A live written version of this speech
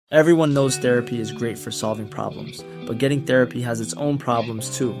Everyone knows therapy is great for solving problems, but getting therapy has its own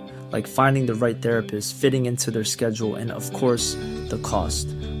problems too, like finding the right therapist, fitting into their schedule, and of course, the cost.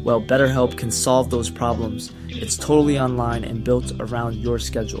 Well, BetterHelp can solve those problems. It's totally online and built around your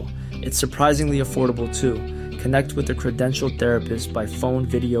schedule. It's surprisingly affordable too. Connect with a credentialed therapist by phone,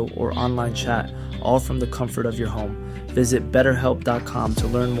 video, or online chat, all from the comfort of your home. Visit BetterHelp.com to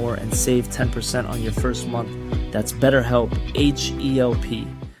learn more and save 10% on your first month. That's BetterHelp, H-E-L-P.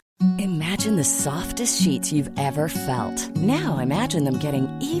 Imagine the softest sheets you've ever felt. Now imagine them getting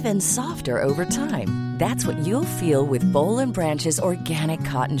even softer over time. That's what you'll feel with Boll & Branch's organic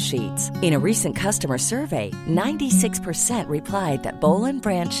cotton sheets. In a recent customer survey, 96% replied that Boll &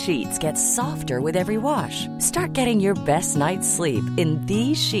 Branch sheets get softer with every wash. Start getting your best night's sleep in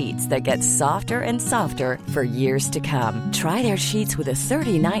these sheets that get softer and softer for years to come. Try their sheets with a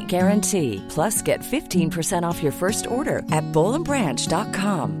 30-night guarantee. Plus, get 15% off your first order at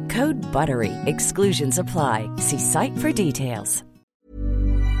bollandbranch.com. Code BUTTERY. Exclusions apply. See site for details.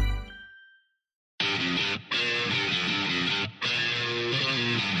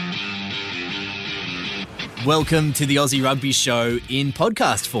 Welcome to the Aussie Rugby Show in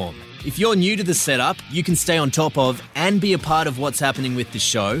podcast form. If you're new to the setup, you can stay on top of and be a part of what's happening with the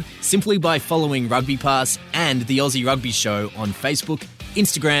show simply by following Rugby Pass and the Aussie Rugby Show on Facebook,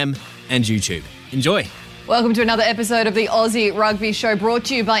 Instagram and YouTube. Enjoy. Welcome to another episode of the Aussie Rugby Show, brought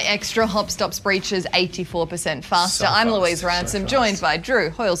to you by Extra Hop Stops Breaches, 84% faster. I'm Louise Ransom, joined by Drew,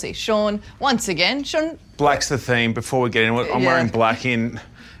 Hoylesy, Sean. Once again, Sean. Black's the theme. Before we get into it, I'm wearing black in...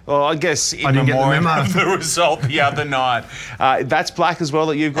 Well, I guess in memoriam of the result the other night. That's black as well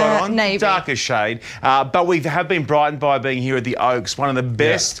that you've got on? Navy. Darker shade. But we have been brightened by being here at the Oaks, one of the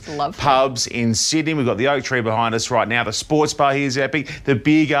best pubs in Sydney. We've got the Oak Tree behind us right now. The sports bar here is epic. The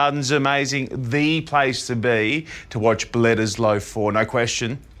beer garden's amazing. The place to be to watch Bledisloe 4, no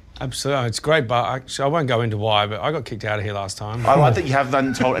question. Absolutely. It's great, but actually, I won't go into why, but I got kicked out of here last time. I like that you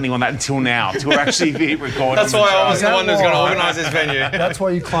haven't told anyone that until now, until we're actually recording. That's why I was the one who's going to organise this venue. That's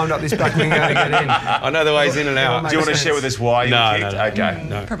why you climbed up this back window to get in. I know the ways in and out. Do you want to share with us why you were kicked? No. Okay.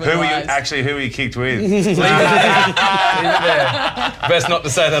 No. Who were you kicked with? Leave it there. Best not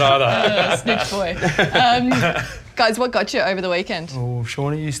to say that either. Snitch boy. Guys, what got you over the weekend? Oh,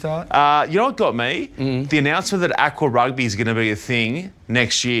 Shawnee, you start. You know what got me? The announcement that Aqua Rugby is going to be a thing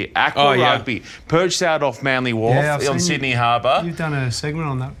next year. Aqua Rugby. Perched out off Manly Wharf on Sydney Harbour. You've done a segment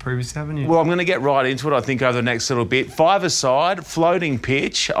on that previously, haven't you? Well, I'm going to get right into it, I think, over the next little bit. 5-a-side, floating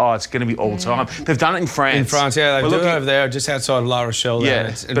pitch. Oh, it's going to be all time. They've done it in France. In France, yeah. They do it over there, just outside of La Rochelle.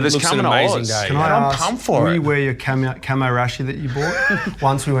 Yeah, but it's coming an amazing day. Can I ask, I'm pumped for will it. you wear your camo rashi that you bought?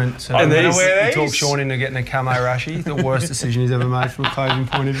 Once we went to... And you talked Sean into getting a camo rashi. The worst decision he's ever made from a clothing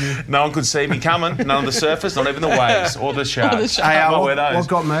point of view. No one could see me coming. None of the surface, not even the waves or the sharks. What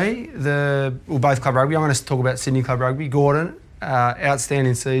got me? Both club rugby. I'm going to talk about Sydney Club Rugby. Gordon,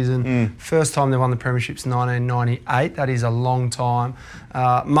 outstanding season. First time they won the premierships in 1998. That is a long time.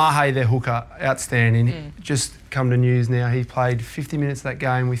 Mahe, their hooker, outstanding. Just come to news now. He played 50 minutes of that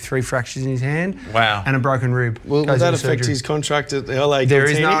game with 3 fractures in his hand. Wow. And a broken rib. Will that affect his contract at the LA? There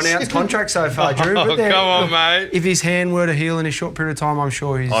is no announced contract so far, Drew. Come on, mate. If his hand were to heal in a short period of time, I'm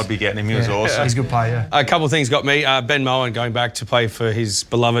sure I'd be getting him. He was awesome. He's a good player. A couple of things got me. Ben Moen going back to play for his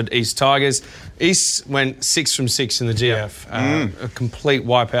beloved East Tigers. East went 6 from 6 in the GF. A complete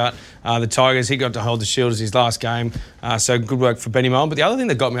wipeout. The Tigers, he got to hold the shield as his last game. So good work for Benny Moen. But the other thing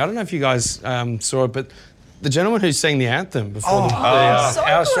that got me, I don't know if you guys saw it, but the gentleman who sang the anthem before our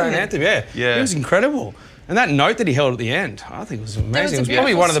Australian anthem, he was incredible. And that note that he held at the end, I think it was amazing. It was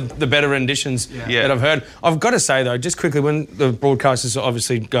probably one of the better renditions that I've heard. I've got to say, though, just quickly, when the broadcasters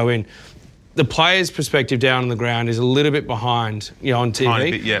obviously go in, the players' perspective down on the ground is a little bit behind, on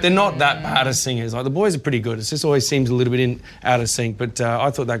TV. They're not that bad as singers. Like, the boys are pretty good. It just always seems a little bit out of sync. But I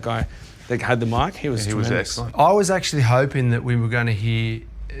thought that guy that had the mic, he was excellent. I was actually hoping that we were going to hear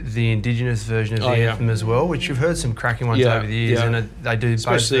the Indigenous version of the anthem as well, which you've heard some cracking ones over the years, and they do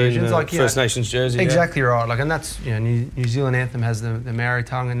especially both versions. In the First Nations jersey. Exactly right. Like, and that's New Zealand anthem has the Maori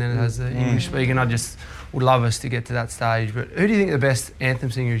tongue, and then it has the English speaking. I just would love us to get to that stage. But who do you think the best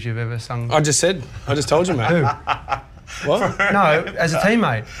anthem singers you've ever sung? I just told you, mate. Who? What? No, as a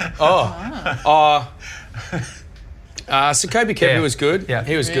teammate. So Kobe Kepi was good. Yeah.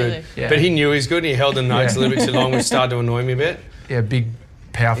 He was good. Yeah. But he knew he was good and he held the notes a little bit too long, which started to annoy me a bit. Yeah, big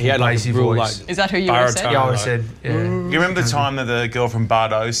powerful, He had like bassy a real, voice. like, Is that who you always said? baritone, Yeah, I always like- said, yeah. You remember the time that the girl from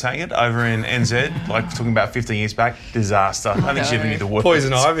Bardo sang it over in NZ, like talking about 15 years back? Disaster. I think she even knew the words.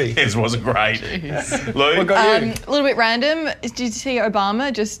 Poison Ivy. It wasn't great. Lou? What got you? A little bit random. Did you see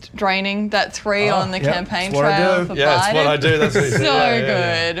Obama just draining that 3 on the yeah, campaign that's what I trail do. for Yeah, Biden? that's what I do. That's what he So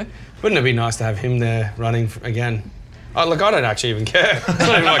said. Yeah. good. Wouldn't it be nice to have him there running again? Oh, look, I don't actually even care. It's not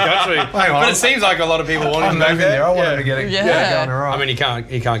even my country. Hang on. But it seems like a lot of people want I'm him back moving there. I want him to Yeah. get it Yeah. going all right. I mean,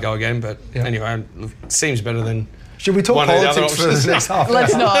 he can't go again, but anyway, it seems better than. should we talk one of the other politics for options. the next half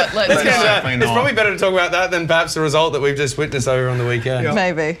Let's hour? not. Let's Let's not. go. Definitely It's not. probably better to talk about that than perhaps the result that we've just witnessed over on the weekend.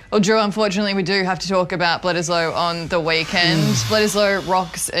 Maybe. Well, Drew, unfortunately, we do have to talk about Bledisloe on the weekend. Bledisloe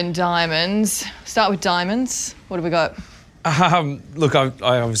rocks and diamonds. Start with diamonds. What have we got? Look, I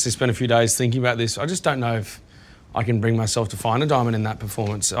obviously spent a few days thinking about this. I just don't know if I can bring myself to find a diamond in that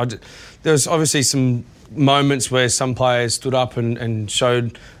performance. There's obviously some moments where some players stood up and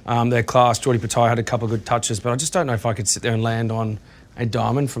showed their class. Geordie Patai had a couple of good touches, but I just don't know if I could sit there and land on a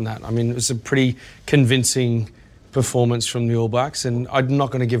diamond from that. I mean, it was a pretty convincing performance from the All Blacks, and I'm not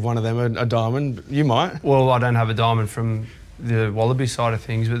going to give one of them a diamond. You might. Well, I don't have a diamond from the Wallaby side of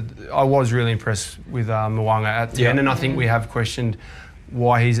things, but I was really impressed with Mwanga at 10, and I think we have questioned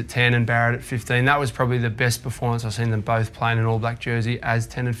why he's at 10 and Barrett at 15. That was probably the best performance I've seen them both play in an All Black jersey as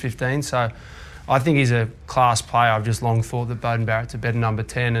 10 and 15. So I think he's a class player. I've just long thought that Beauden Barrett's a better number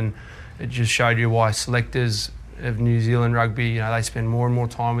 10, and it just showed you why selectors of New Zealand rugby, they spend more and more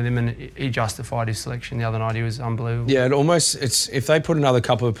time with him, and he justified his selection the other night. He was unbelievable. Yeah, it's if they put another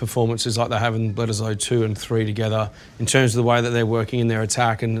couple of performances like they have in Bledisloe 2 and 3 together, in terms of the way that they're working in their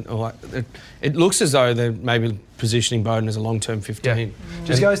attack, and it looks as though they're maybe positioning Beauden as a long-term 15. Yeah.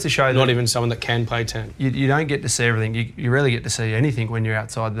 Just goes to show that not even someone that can play 10. You don't get to see everything. You rarely get to see anything when you're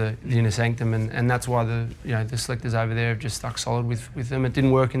outside the inner sanctum, and that's why the selectors over there have just stuck solid with them. It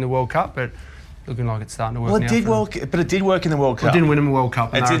didn't work in the World Cup, but looking like it's starting to work now. Well, it did work, but it did work in the World Cup. It didn't win him a World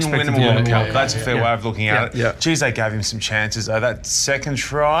Cup. It didn't win him a World Cup. That's a fair way of looking at it. Yeah. Geez, they gave him some chances though. That second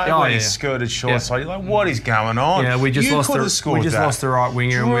try when he skirted short side, you're like, what is going on? Yeah, we just you lost the right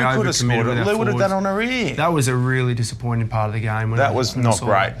winger, and we overcommitted with our Lou would have done forwards. on a rear. That was a really disappointing part of the game. That was not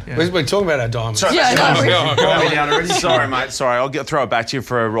great. We're talking about our diamonds. Sorry, Yeah, no, Sorry, mate. Sorry, I'll throw it back to you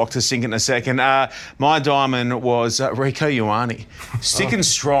for a rock to sink in a second. My diamond was Rico Ioane, sticking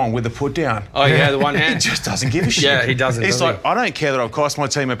strong with the put down. Oh yeah, the one He hand. just doesn't give a shit. Yeah, he doesn't. He's doesn't like, I don't care that I've cost my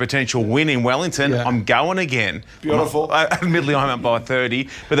team a potential win in Wellington. Yeah. I'm going again. Beautiful. Admittedly, I'm up by 30,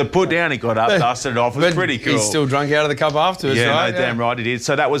 but the put down he got up, dusted it off. It was pretty cool. He's still drunk out of the cup afterwards, yeah, right? no, damn right he did.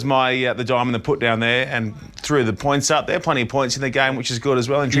 So that was my the diamond, the put down there, and threw the points up there. Plenty of points in the game, which is good as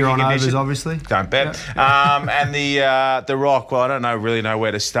well. In You're on drinking overs, condition. obviously. Don't bet. And the rock. Well, I don't really know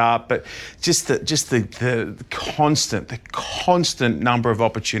where to start, but just the constant number of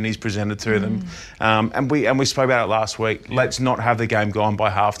opportunities presented to them. And we spoke about it last week. Let's not have the game gone by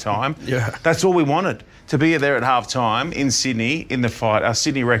half time. Yeah. That's all we wanted. To be there at half time in Sydney in the fight. Our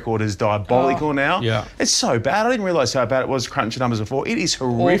Sydney record is diabolical now. Yeah. It's so bad. I didn't realise how bad it was crunching numbers before. It is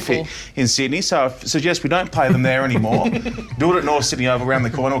horrific in Sydney. So I suggest we don't play them there anymore. Build it North Sydney over around the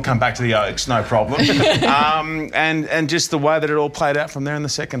corner. We'll come back to the Oaks, no problem. And just the way that it all played out from there in the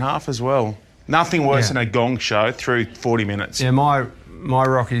second half as well. Nothing worse than a gong show through 40 minutes. Yeah, my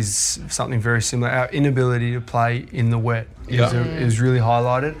rock is something very similar. Our inability to play in the wet is really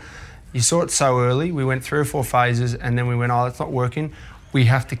highlighted. You saw it so early. We went 3 or 4 phases, and then we went, it's not working. We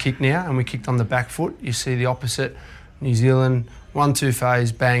have to kick now, and we kicked on the back foot. You see the opposite. New Zealand, 1-2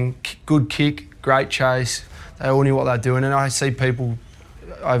 phase, bang, good kick, great chase. They all knew what they were doing, and I see people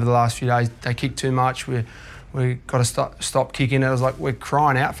over the last few days, they kick too much. We got to stop kicking it. I was like, we're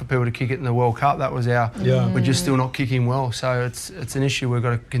crying out for people to kick it in the World Cup. That was we're just still not kicking well. So it's an issue we've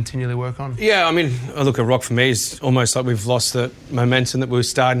got to continually work on. Yeah, I mean, look, a rock for me is almost like we've lost the momentum that we were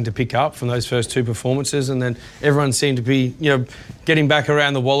starting to pick up from those first 2 performances, and then everyone seemed to be, getting back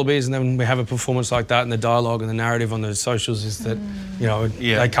around the Wallabies, and then we have a performance like that, and the dialogue and the narrative on the socials is that,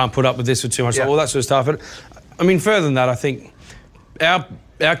 they can't put up with this for too much, all that sort of stuff. But I mean, further than that, I think our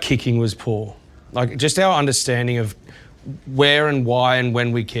kicking was poor. Like, just our understanding of where and why and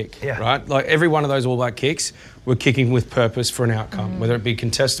when we kick, right? Like, every one of those All Black kicks, we're kicking with purpose for an outcome, whether it be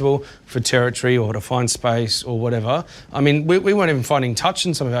contestable, for territory, or to find space, or whatever. I mean, we weren't even finding touch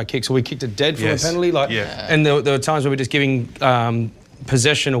in some of our kicks, or we kicked it dead from a penalty. And there were times where we're just giving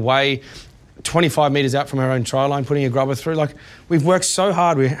possession away 25 metres out from our own try line, putting a grubber through. Like, we've worked so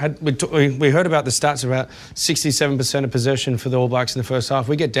hard. We heard about the stats about 67% of possession for the All Blacks in the first half.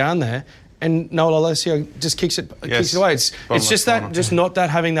 We get down there, and Noel Alessio just kicks it away. It's just that, not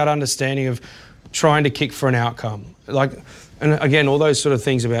that having that understanding of trying to kick for an outcome. Like, And again, all those sort of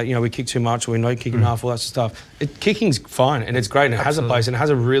things about, we kick too much or we don't kick enough, all that sort of stuff. Kicking's fine and it's great and it has a place and it has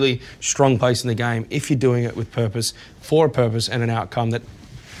a really strong place in the game if you're doing it with purpose, for a purpose and an outcome that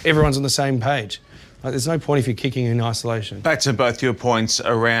everyone's on the same page. Like, there's no point if you're kicking in isolation. Back to both your points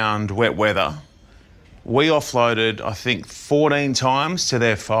around wet weather. We offloaded, I think, 14 times to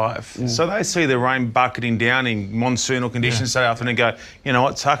their 5. So they see the rain bucketing down in monsoonal conditions so often and go, you know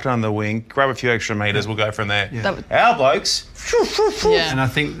what, tuck it under the wing, grab a few extra metres, we'll go from there. Yeah. Our blokes... And I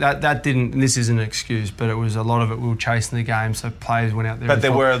think that didn't, and this isn't an excuse, but it was a lot of it we were chasing the game, so players went out there. But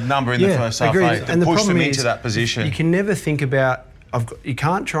there were a number in the first half, that pushed them into that position. You can never think about... you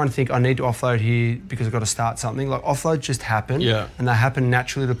can't try and think, I need to offload here because I've got to start something. Like, offloads just happen, and they happen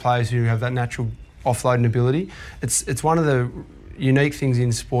naturally to players who have that natural offloading ability. It's one of the unique things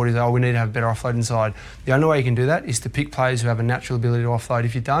in sport is, we need to have better offload inside. The only way you can do that is to pick players who have a natural ability to offload.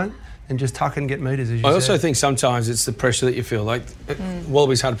 If you don't, then just tuck it and get metres, as you said. I also think sometimes it's the pressure that you feel. Like,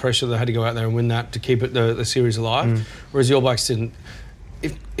 Wallabies had pressure, they had to go out there and win that to keep it the series alive, whereas the All Blacks didn't.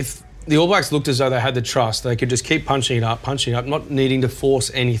 If the All Blacks looked as though they had the trust, they could just keep punching it up, not needing to force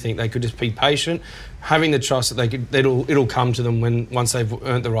anything. They could just be patient, having the trust that it'll come to them once they've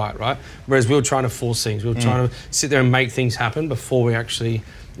earned the right? Whereas we were trying to force things. We were trying to sit there and make things happen before we actually,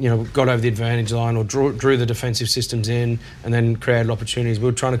 got over the advantage line or drew the defensive systems in and then created opportunities. We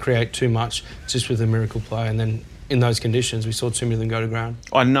were trying to create too much just with a miracle play, and then in those conditions, we saw 2 million go to ground.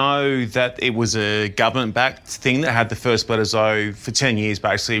 I know that it was a government-backed thing that had the first Bledisloe for 10 years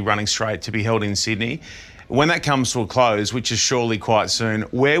basically running straight to be held in Sydney. When that comes to a close, which is surely quite soon,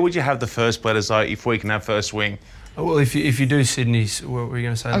 where would you have the first Bledisloe if we can have first wing? Well, if you do Sydney, what were you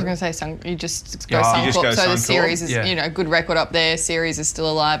going to say? I was going to say you just go Suncorp. So the series is, good record up there. Series is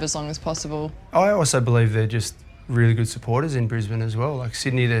still alive as long as possible. I also believe they're just really good supporters in Brisbane as well. Like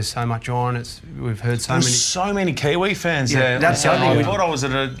Sydney, there's so much on. We've heard so many Kiwi fans there. That's the other thing. I thought I was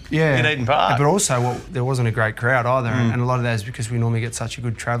at in Eden Park. But also, there wasn't a great crowd either, and a lot of that is because we normally get such a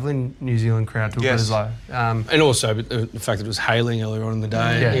good travelling New Zealand crowd to Bledisloe. And also the fact that it was hailing earlier on in the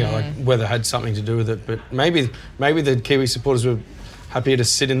day. Like weather had something to do with it. But maybe the Kiwi supporters were happier to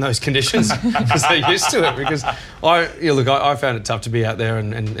sit in those conditions because they're used to it. Because I found it tough to be out there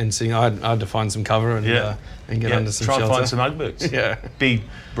and sitting. I had to find some cover and get under some shelter. Try and find some Ugg boots. Big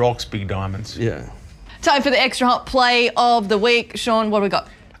rocks, big diamonds. Time for the extra hot play of the week. Sean, what do we got?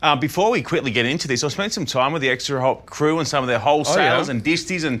 Before we quickly get into this, I spent some time with the Extra Hot crew and some of their wholesales and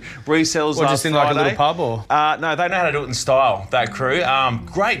disties and resellers last just in Friday. like a little pub or? No, they know how to do it in style, that crew.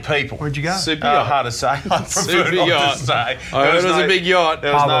 Great people. Where'd you go? Super yacht. Hard to say. I prefer not to say. I heard it was a big yacht.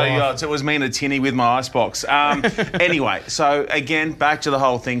 There was no yachts. It was me and a tinny with my icebox. Anyway, so again, back to the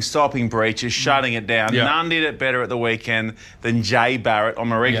whole thing, stopping breaches, shutting it down. None did it better at the weekend than Jay Barrett on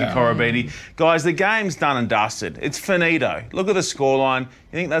Marika Korobini. Guys, the game's done and dusted. It's finito. Look at the scoreline.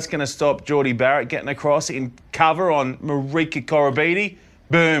 You think that's going to stop Geordie Barrett getting across in cover on Marika Korobini?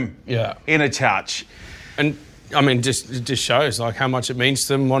 Boom. In a touch. And, I mean, it just shows, like, how much it means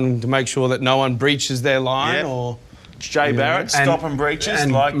to them, wanting to make sure that no one breaches their line or... Jay Barrett, stopping breaches.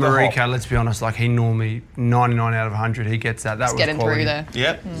 And like Marika, let's be honest, like he normally, 99 out of 100, he gets that. That was getting quality. through there.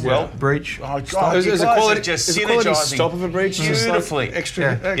 Yep. Well, breach. Oh, God, it was a quality, just synergising. Stop of a breach. Beautifully. Like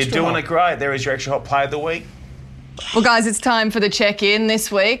extra You're doing it great. There is your Extra Hot Play of the Week. Well, guys, it's time for the check-in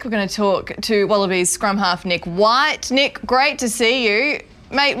this week. We're going to talk to Wallabies scrum half Nick White. Nick, great to see you.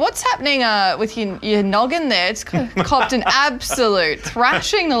 Mate, what's happening with your noggin there? It's copped an absolute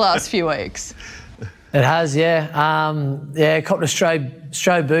thrashing the last few weeks. It has, copped a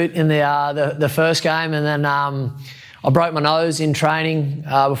stray boot in the first game, and then I broke my nose in training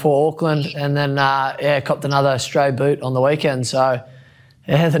before Auckland, and then copped another stray boot on the weekend. So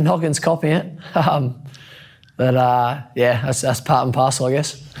the noggin's copying it. That's part and parcel, I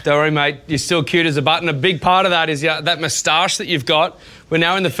guess. Don't worry, mate. You're still cute as a button. A big part of that is that moustache that you've got. We're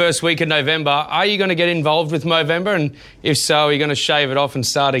now in the first week of November. Are you going to get involved with Movember? And if so, are you going to shave it off and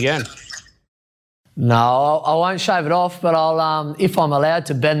start again? No, I won't shave it off, but I'll, if I'm allowed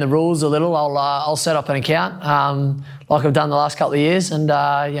to bend the rules a little, I'll set up an account like I've done the last couple of years, and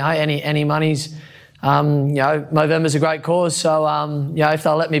any monies. Movember's a great cause, so if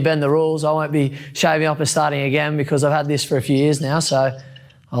they'll let me bend the rules, I won't be shaving up and starting again because I've had this for a few years now. So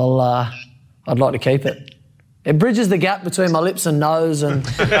I'd like to keep it. It bridges the gap between my lips and nose, and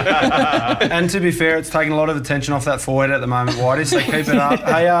and to be fair, it's taking a lot of attention off that forehead at the moment, Whitey. So keep it up.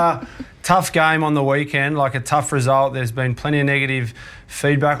 Hey, tough game on the weekend, like a tough result. There's been plenty of negative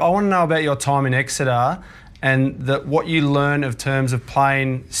feedback. I want to know about your time in Exeter and what you learn of terms of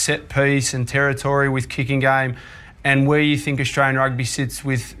playing set piece and territory with kicking game, and where you think Australian rugby sits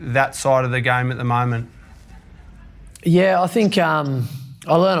with that side of the game at the moment. Yeah, I think I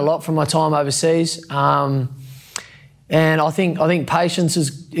learned a lot from my time overseas, and I think patience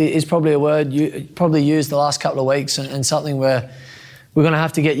is probably a word you probably used the last couple of weeks, and something we're going to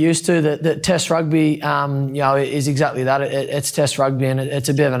have to get used to. That Test rugby, is exactly that. It's Test rugby, and it's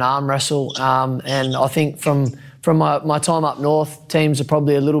a bit of an arm wrestle. And I think from my time up north, teams are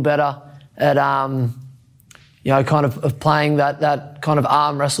probably a little better at kind of playing that kind of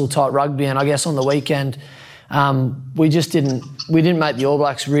arm wrestle type rugby. And I guess on the weekend, we didn't make the All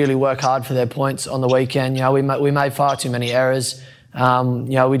Blacks really work hard for their points on the weekend. We made far too many errors.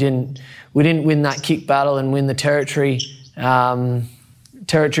 We didn't win that kick battle and win the territory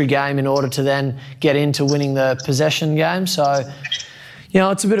game in order to then get into winning the possession game. So,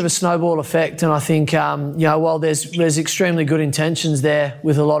 it's a bit of a snowball effect, and I think, while there's extremely good intentions there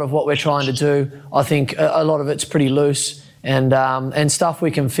with a lot of what we're trying to do, I think a lot of it's pretty loose and stuff we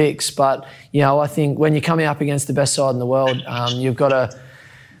can fix. But, I think when you're coming up against the best side in the world, you've got to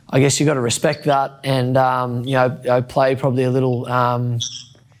respect that and, play probably a little,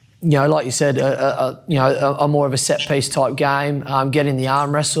 like you said, a more of a set-piece type game, get in the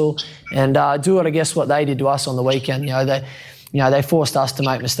arm wrestle and do what I guess what they did to us on the weekend. They forced us to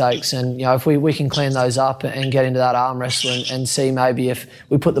make mistakes, and if we can clean those up and get into that arm wrestle and see maybe if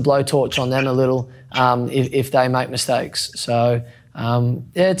we put the blowtorch on them a little, if they make mistakes. So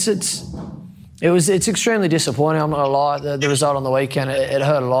it's extremely disappointing. I'm not gonna lie. The result on the weekend it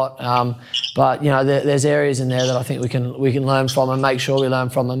hurt a lot, but there's areas in there that I think we can learn from and make sure we learn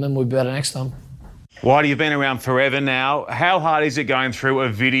from them, and we'll be better next time. Whitey, you've been around forever now. How hard is it going through a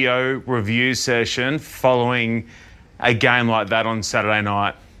video review session following a game like that on Saturday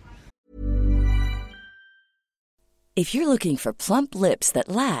night? If you're looking for plump lips that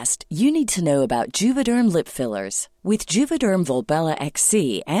last, you need to know about Beauden lip fillers. With Beauden Volbella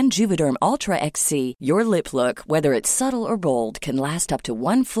XC and Beauden Ultra XC, your lip look, whether it's subtle or bold, can last up to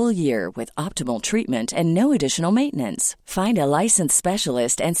 1 full year with optimal treatment and no additional maintenance. Find a licensed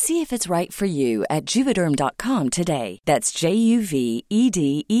specialist and see if it's right for you at Beauden.com today. That's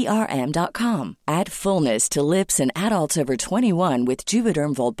JUVEDERM.com. Add fullness to lips in adults over 21 with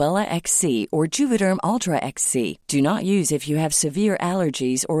Beauden Volbella XC or Beauden Ultra XC. Do not use if you have severe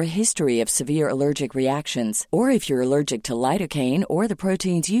allergies or a history of severe allergic reactions, or if you're allergic to lidocaine or the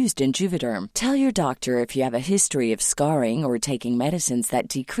proteins used in Juvederm. Tell your doctor if you have a history of scarring or taking medicines that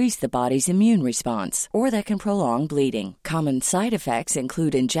decrease the body's immune response or that can prolong bleeding. Common side effects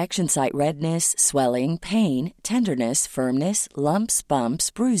include injection site redness, swelling, pain, tenderness, firmness, lumps, bumps,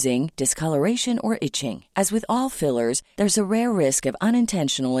 bruising, discoloration, or itching. As with all fillers, there's a rare risk of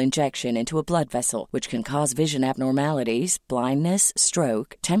unintentional injection into a blood vessel, which can cause vision abnormalities, blindness,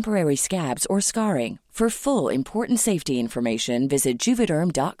 stroke, temporary scabs, or scarring. For full, important safety information, visit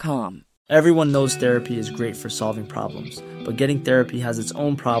Juvederm.com. Everyone knows therapy is great for solving problems, but getting therapy has its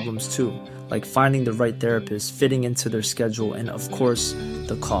own problems too, like finding the right therapist, fitting into their schedule, and of course,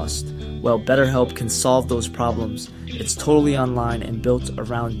 the cost. Well, BetterHelp can solve those problems. It's totally online and built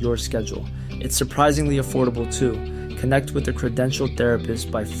around your schedule. It's surprisingly affordable too. Connect with a credentialed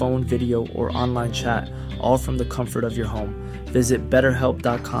therapist by phone, video, or online chat, all from the comfort of your home. Visit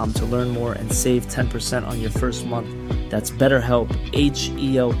BetterHelp.com to learn more and save 10% on your first month. That's BetterHelp,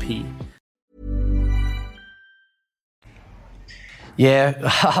 H-E-L-P. Yeah,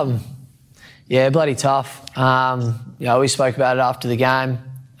 bloody tough. We spoke about it after the game.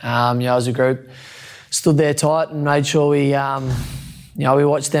 As a group, stood there tight and made sure we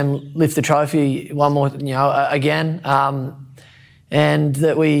watched them lift the trophy one more, again, and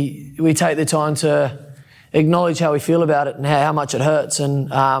that we take the time to acknowledge how we feel about it and how much it hurts. And,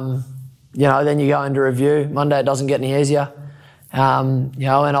 then you go into review. Monday it doesn't get any easier. And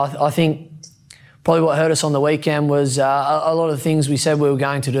I think probably what hurt us on the weekend was a lot of the things we said we were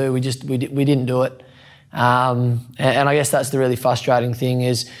going to do, we didn't do it. And I guess that's the really frustrating thing,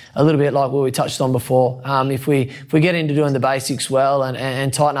 is a little bit like what we touched on before. If we get into doing the basics well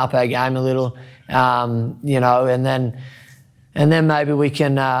and tighten up our game a little, and then maybe we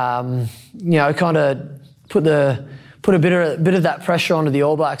can, kind of put a bit of that pressure onto the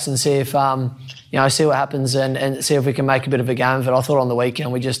All Blacks and see if see what happens and see if we can make a bit of a game of it. I thought on the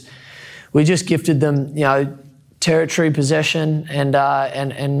weekend we just gifted them territory possession and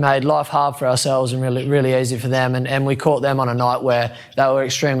made life hard for ourselves and really easy for them, and we caught them on a night where they were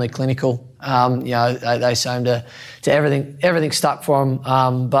extremely clinical. They seemed to everything stuck for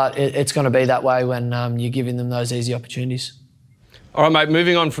them, but it's going to be that way when you're giving them those easy opportunities. All right, mate,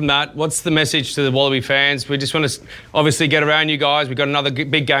 moving on from that, what's the message to the Wallaby fans? We just want to obviously get around you guys. We've got another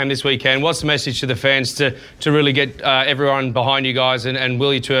big game this weekend. What's the message to the fans to really get everyone behind you guys and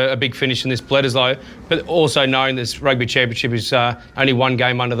will you to a big finish in this Bledisloe, but also knowing this Rugby Championship is only one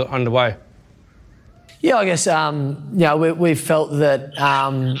game underway? Yeah, I guess, we've felt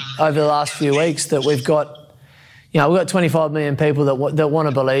that over the last few weeks that we've got 25 million people that want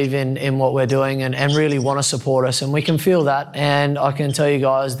to believe in what we're doing and really want to support us, and we can feel that. And I can tell you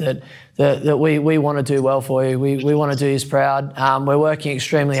guys that we want to do well for you. We want to do you proud. We're working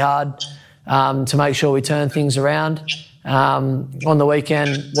extremely hard to make sure we turn things around. On the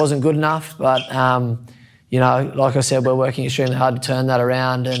weekend wasn't good enough, but like I said, we're working extremely hard to turn that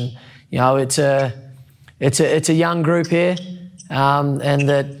around. And it's a young group here. And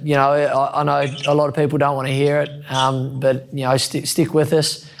that, I know a lot of people don't want to hear it, but, stick with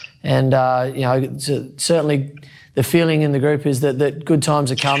us. And, certainly the feeling in the group is that good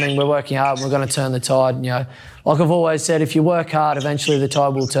times are coming. We're working hard and we're going to turn the tide. And, like I've always said, if you work hard, eventually the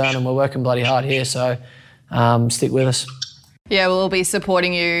tide will turn, and we're working bloody hard here. So stick with us. Yeah, we'll be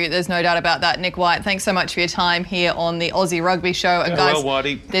supporting you. There's no doubt about that, Nick White. Thanks so much for your time here on the Aussie Rugby Show. And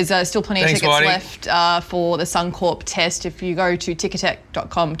guys, there's still plenty of tickets left for the Suncorp test. If you go to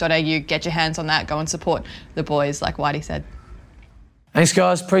ticketek.com.au, get your hands on that. Go and support the boys, like Whitey said. Thanks,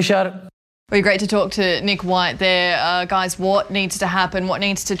 guys. Appreciate it. Well, great to talk to Nick White there. Guys, what needs to happen? What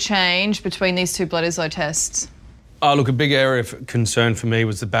needs to change between these two Bledisloe tests? Look, a big area of concern for me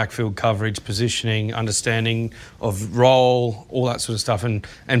was the backfield coverage, positioning, understanding of role, all that sort of stuff,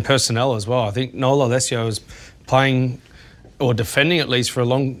 and personnel as well. I think Noel Alessio was playing or defending at least for a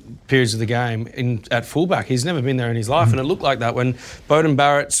long periods of the game at fullback. He's never been there in his life, and it looked like that when Beauden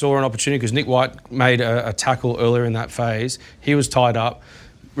Barrett saw an opportunity because Nick White made a tackle earlier in that phase. He was tied up.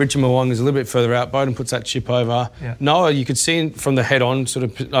 Richie Mwang is a little bit further out. Beauden puts that chip over. Yeah. Noah, you could see from the head on, sort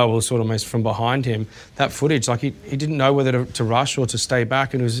of almost from behind him, that footage, like he didn't know whether to rush or to stay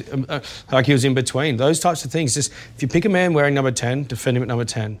back, and it was like he was in between. Those types of things. Just if you pick a man wearing number 10, defend him at number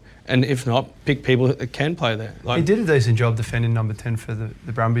 10. And if not, pick people that can play there. He did a decent job defending number 10 for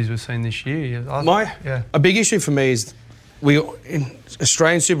the Brumbies we've seen this year. A big issue for me is in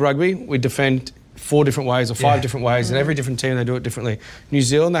Australian Super Rugby, we defend 4 different ways or 5 different ways, and every different team they do it differently. New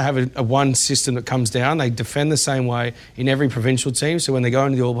Zealand, they have a one system that comes down. They defend the same way in every provincial team. So when they go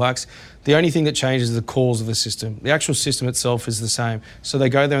into the All Blacks, the only thing that changes is the calls of the system. The actual system itself is the same. So they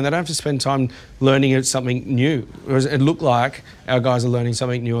go there and they don't have to spend time learning something new. Whereas it looked like our guys are learning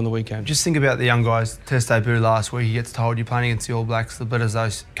something new on the weekend. Just think about the young guys. Test debut last week, he gets told you're playing against the All Blacks. The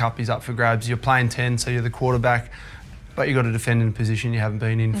Bledisloe Cup is up for grabs. You're playing 10, so you're the quarterback. But you've got to defend in a position you haven't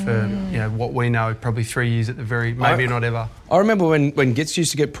been in for, what we know, probably 3 years at the maybe not ever. I remember when Gits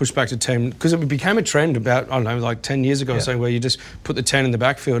used to get pushed back to 10, because it became a trend about, 10 years ago or so, where you just put the 10 in the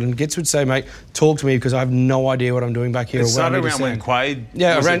backfield, and Gits would say, mate, talk to me because I have no idea what I'm doing back here. It started around when Quade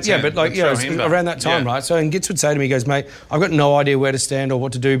around that time, right? So, and Gits would say to me, he goes, mate, I've got no idea where to stand or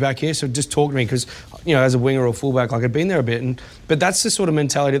what to do back here, so just talk to me because, as a winger or fullback, I'd been there a bit. But that's the sort of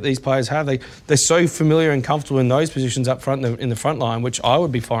mentality that these players have. They're so familiar and comfortable in those positions up front in the front line, which I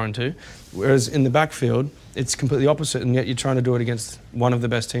would be foreign to, whereas in the backfield, it's completely opposite, and yet you're trying to do it against one of the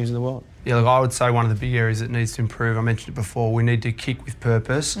best teams in the world. Yeah, look, I would say one of the big areas that needs to improve, I mentioned it before, we need to kick with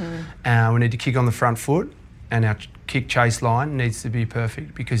purpose, we need to kick on the front foot, and our kick chase line needs to be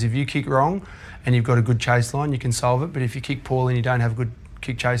perfect, because if you kick wrong and you've got a good chase line, you can solve it, but if you kick poorly and you don't have a good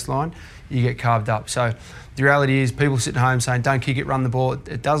kick chase line, you get carved up. So the reality is people sitting at home saying, don't kick it, run the ball.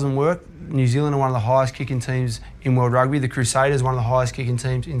 It doesn't work. New Zealand are one of the highest kicking teams in World Rugby. The Crusaders are one of the highest kicking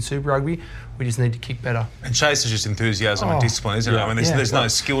teams in Super Rugby. We just need to kick better. And chase is just enthusiasm and discipline, isn't it? I mean, there's no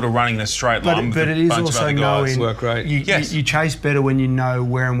skill to running in a straight line. But it is also knowing you you chase better when you know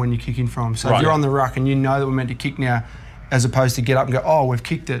where and when you're kicking from. So if you're on the ruck and you know that we're meant to kick now, as opposed to get up and go, oh, we've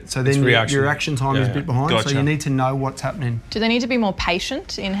kicked it. So then your reaction time is a bit behind, so you need to know what's happening. Do they need to be more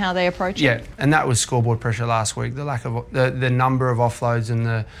patient in how they approach it? Yeah, and that was scoreboard pressure last week, the lack of the number of offloads and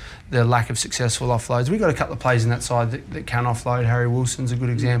the lack of successful offloads. We've got a couple of players in that side that can offload. Harry Wilson's a good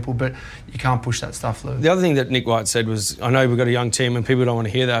example, but you can't push that stuff, Lou. The other thing that Nick White said was, I know we've got a young team and people don't want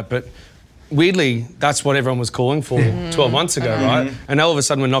to hear that, but weirdly, that's what everyone was calling for 12 months ago, right? And all of a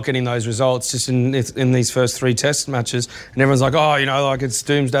sudden, we're not getting those results just in these first 3 test matches. And everyone's like, it's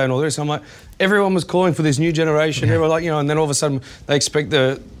doomsday and all this. I'm like, everyone was calling for this new generation. Everyone like, and then all of a sudden they expect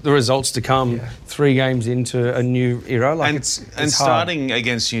the results to come 3 games into a new era. Like it's starting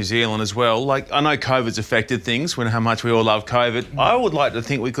against New Zealand as well. Like, I know COVID's affected things, when how much we all love COVID. I would like to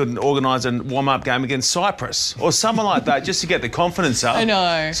think we could organise a warm-up game against Cyprus or someone like that, just to get the confidence up. I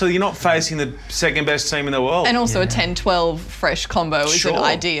know. So you're not facing the second best team in the world. And also a 10-12 fresh combo isn't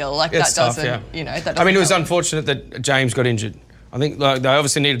ideal. Like that tough, doesn't, that doesn't I mean, it was help. unfortunate that James got injured. I think they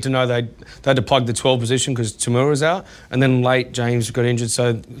obviously needed to know they had to plug the 12 position because Tamura was out, and then late James got injured,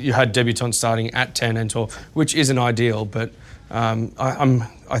 so you had debutants starting at 10 and 12, which isn't ideal. But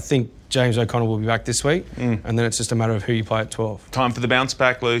I think James O'Connell will be back this week, and then it's just a matter of who you play at 12. Time for the bounce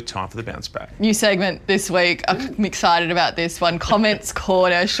back, Lou. Time for the bounce back. New segment this week. I'm excited about this one. Comments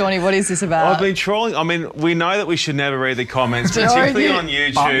Corner. Shawnee, what is this about? I've been trolling. I mean, we know that we should never read the comments, particularly on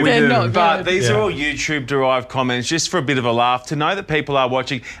YouTube. They're not but good. these are all YouTube-derived comments, just for a bit of a laugh, to know that people are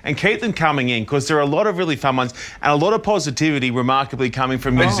watching, and keep them coming in, because there are a lot of really fun ones and a lot of positivity, remarkably, coming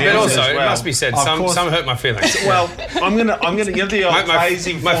from New Zealand. But also, as well. it must be said, some hurt my feelings. Well, I'm gonna give the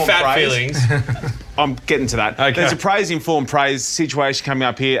my fat feelings. I'm getting to that. Okay. There's a praise-informed praise situation coming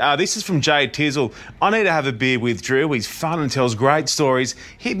up here. This is from Jade Tizzle. I need to have a beer with Drew. He's fun and tells great stories.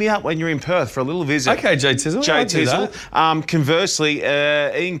 Hit me up when you're in Perth for a little visit. Okay, Jade Tizzle. Jade Tizzle. Conversely,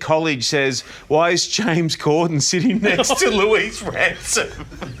 Ian College says, why is James Corden sitting next to Louise Ransom?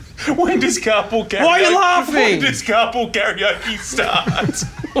 When does carpool karaoke? Why are you laughing? When does carpool karaoke start?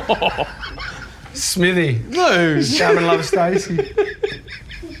 Smithy. No. Gavin loves Stacey.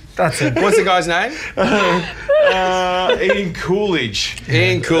 That's it. What's the guy's name? Ian Coolidge.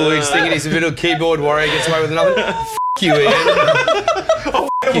 Ian Coolidge, thinking he's a little keyboard warrior, gets away with another. You, Ian.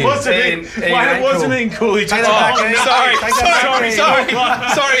 It wasn't Ian Coolidge. Take that back,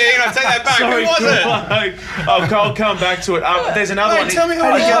 Sorry, Ian, I take that back. Who was it? I'll come back to it. There's another one. Tell me who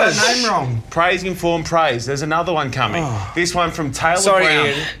I it got was. the name wrong. Praise informed praise. There's another one coming. This one from Taylor Sorry, Brown.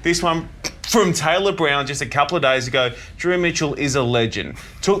 Ian. This one from Taylor Brown just a couple of days ago. Drew Mitchell is a legend.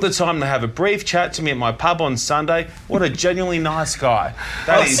 Took the time to have a brief chat to me at my pub on Sunday. What a genuinely nice guy.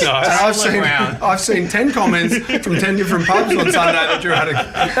 That is nice. Taylor Brown. I've seen 10 comments from 10 different pubs on Sunday that Drew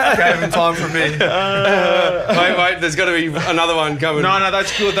gave him time for me. Wait, there's got to be another one coming. No,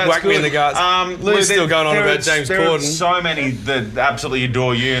 that's good. That's Whack good. me in the guts. Lou's still going on about James There are Corden. so many that absolutely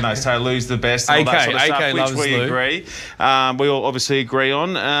adore you, and they say Lou's the best and all that sort of stuff, loves which we Lou. agree. We all obviously agree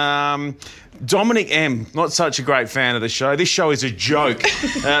on. Dominic M, not such a great fan of the show. This show is a joke.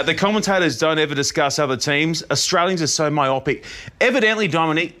 The commentators don't ever discuss other teams. Australians are so myopic. Evidently,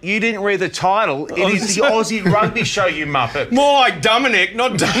 Dominic, you didn't read the title. It is the Aussie Rugby Show, you muppet. More like Dominic,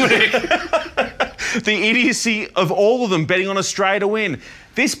 not Dominic. The idiocy of all of them betting on Australia to win.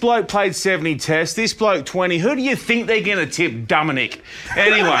 This bloke played 70 tests, this bloke 20. Who do you think they're going to tip? Dominic.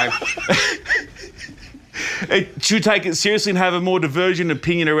 Anyway... It should take it seriously and have a more divergent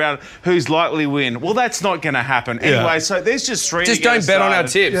opinion around who's likely to win. Well, that's not going to happen. Anyway, so there's just three. Just don't bet on our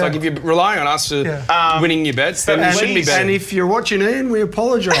tips. Yeah. Like, if you're relying on us for winning your bets, then we shouldn't be betting. And if you're watching Ian, we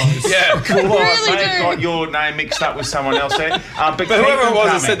apologise. Yeah, cool. Well, I Really may have do. got your name mixed up with someone else there. But whoever it was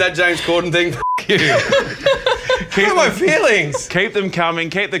that said that James Corden thing, you. Keep my feelings. Keep them coming.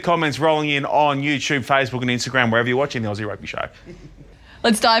 Keep the comments rolling in on YouTube, Facebook and Instagram, wherever you're watching the Aussie Rugby Show.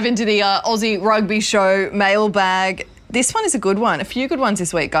 Let's dive into the Aussie Rugby Show mailbag. This one is a good one. A few good ones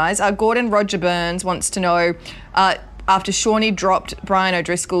this week, guys. Gordon Roger Burns wants to know, after Shawnee dropped Brian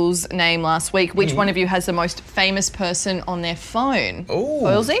O'Driscoll's name last week, which one of you has the most famous person on their phone? Ooh.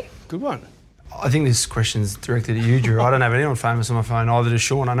 Oilsy? Good one. I think this question's directed at you, Drew. I don't have anyone famous on my phone, either does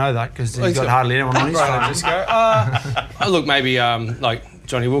Sean. I know that because he's got hardly anyone on his Brian phone. O'Driscoll. Look, maybe like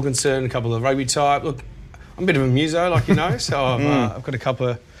Johnny Wilkinson, a couple of rugby type. Look, I'm a bit of a muso, like you know, so I've got a couple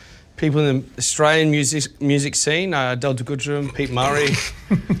of people in the Australian music scene, Delta Goodrum, Pete Murray.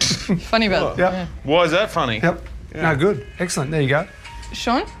 Funny about Yep. yeah. Why is that funny? Yep. No, good. Excellent. There you go.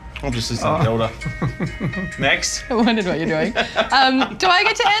 Sean? I'm just listening to Delta. Next. I wondered what you're doing. Do I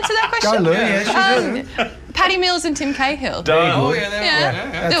get to answer that Go, question? Lou. Yeah, Paddy Mills and Tim Cahill. Done. Oh, yeah,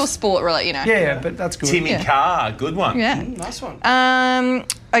 Yeah. They're all sport related, you know. yeah, but that's good. Timmy Carr, good one. Yeah. Nice one.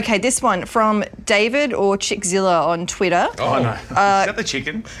 Okay, this one from David or Chickzilla on Twitter. Oh, no. Is that the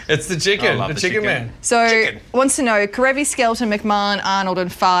chicken? It's the chicken, I love the the chicken chicken. man. So, Chicken. wants to know, Karevi, Skelton, McMahon, Arnold and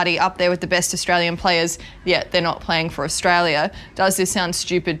Fardy up there with the best Australian players, yet they're not playing for Australia. Does this sound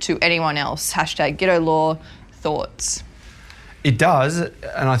stupid to anyone else? Hashtag Ghetto Law. Thoughts? It does,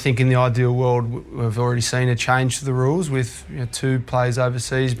 and I think in the ideal world we've already seen a change to the rules with 2 players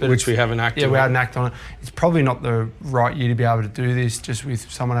overseas, but Which we haven't acted Yeah, we on. hadn't acted on it. It's probably not the right year to be able to do this, just with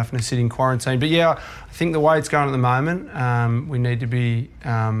someone having to sit in quarantine. But yeah, I think the way it's going at the moment, we need to be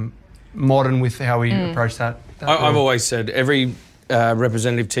modern with how we approach that. I've always said every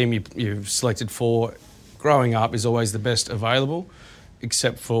representative team you've selected for growing up is always the best available,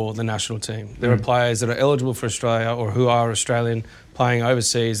 except for the national team. There are players that are eligible for Australia or who are Australian playing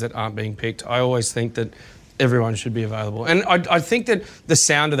overseas that aren't being picked. I always think that everyone should be available. And I think that the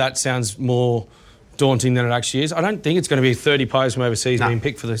sound of that sounds more daunting than it actually is. I don't think it's going to be 30 players from overseas being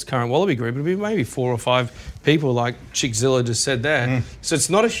picked for this current Wallaby group. It'll be maybe 4 or 5 people, like Chickzilla just said there. So it's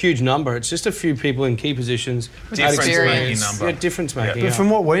not a huge number. It's just a few people in key positions. Difference-making number. Yeah, difference-making. But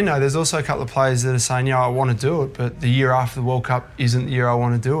from what we know, there's also a couple of players that are saying, I want to do it, but the year after the World Cup isn't the year I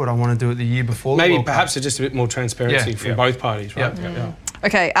want to do it. I want to do it the year before the World Cup. Maybe perhaps it's just a bit more transparency from both parties, right? Yeah.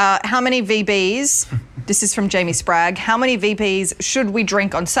 Okay, how many VBs, this is from Jamie Spragg, how many VBs should we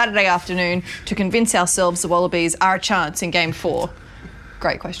drink on Saturday afternoon to convince ourselves the Wallabies are a chance in Game 4?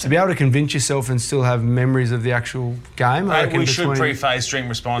 Great question. To be able to convince yourself and still have memories of the actual game, I reckon we should pre-phase drink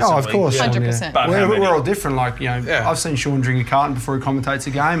responsibly. Oh, of course. 100%. But we're all different. Like, I've seen Sean drink a carton before he commentates a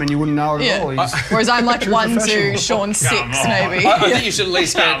game and you wouldn't know it at all. Whereas I'm like 1 to Sean 6 maybe. I think you should at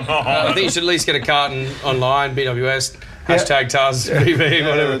least get a carton online, BWS. Hashtag Tars, BB,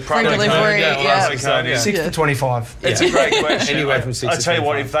 whatever. Free delivery, 6 to 25. It's a great question. Anywhere from 6 I to tell you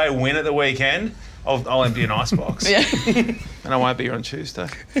what, 25. if they win at the weekend, I'll empty an icebox. And I won't be here on Tuesday.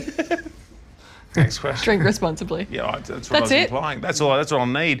 Next question. Drink responsibly. Yeah, that's what I was implying. That's all I'll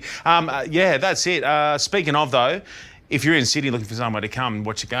need. That's it. Speaking of, though, if you're in Sydney looking for somewhere to come and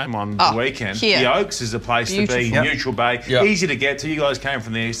watch a game on the weekend, the Oaks is a place to be. Neutral Bay, easy to get to. You guys came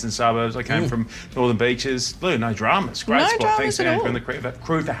from the eastern suburbs. I came from Northern Beaches. No dramas. Great spot. Thanks to Andrew and the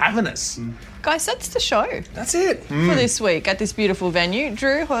crew for having us. Guys, that's the show. That's it. For this week at this beautiful venue.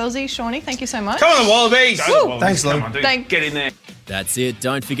 Drew, Hoylesy, Shawnee, thank you so much. Come on, Wallabies. Thanks, Lou. Get in there. That's it.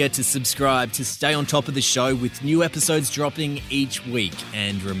 Don't forget to subscribe to stay on top of the show with new episodes dropping each week.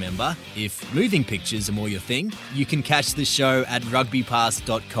 And remember, if moving pictures are more your thing, you can catch the show at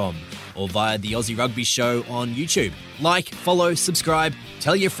rugbypass.com or via the Aussie Rugby Show on YouTube. Like, follow, subscribe,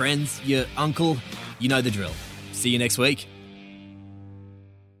 tell your friends, your uncle, you know the drill. See you next week.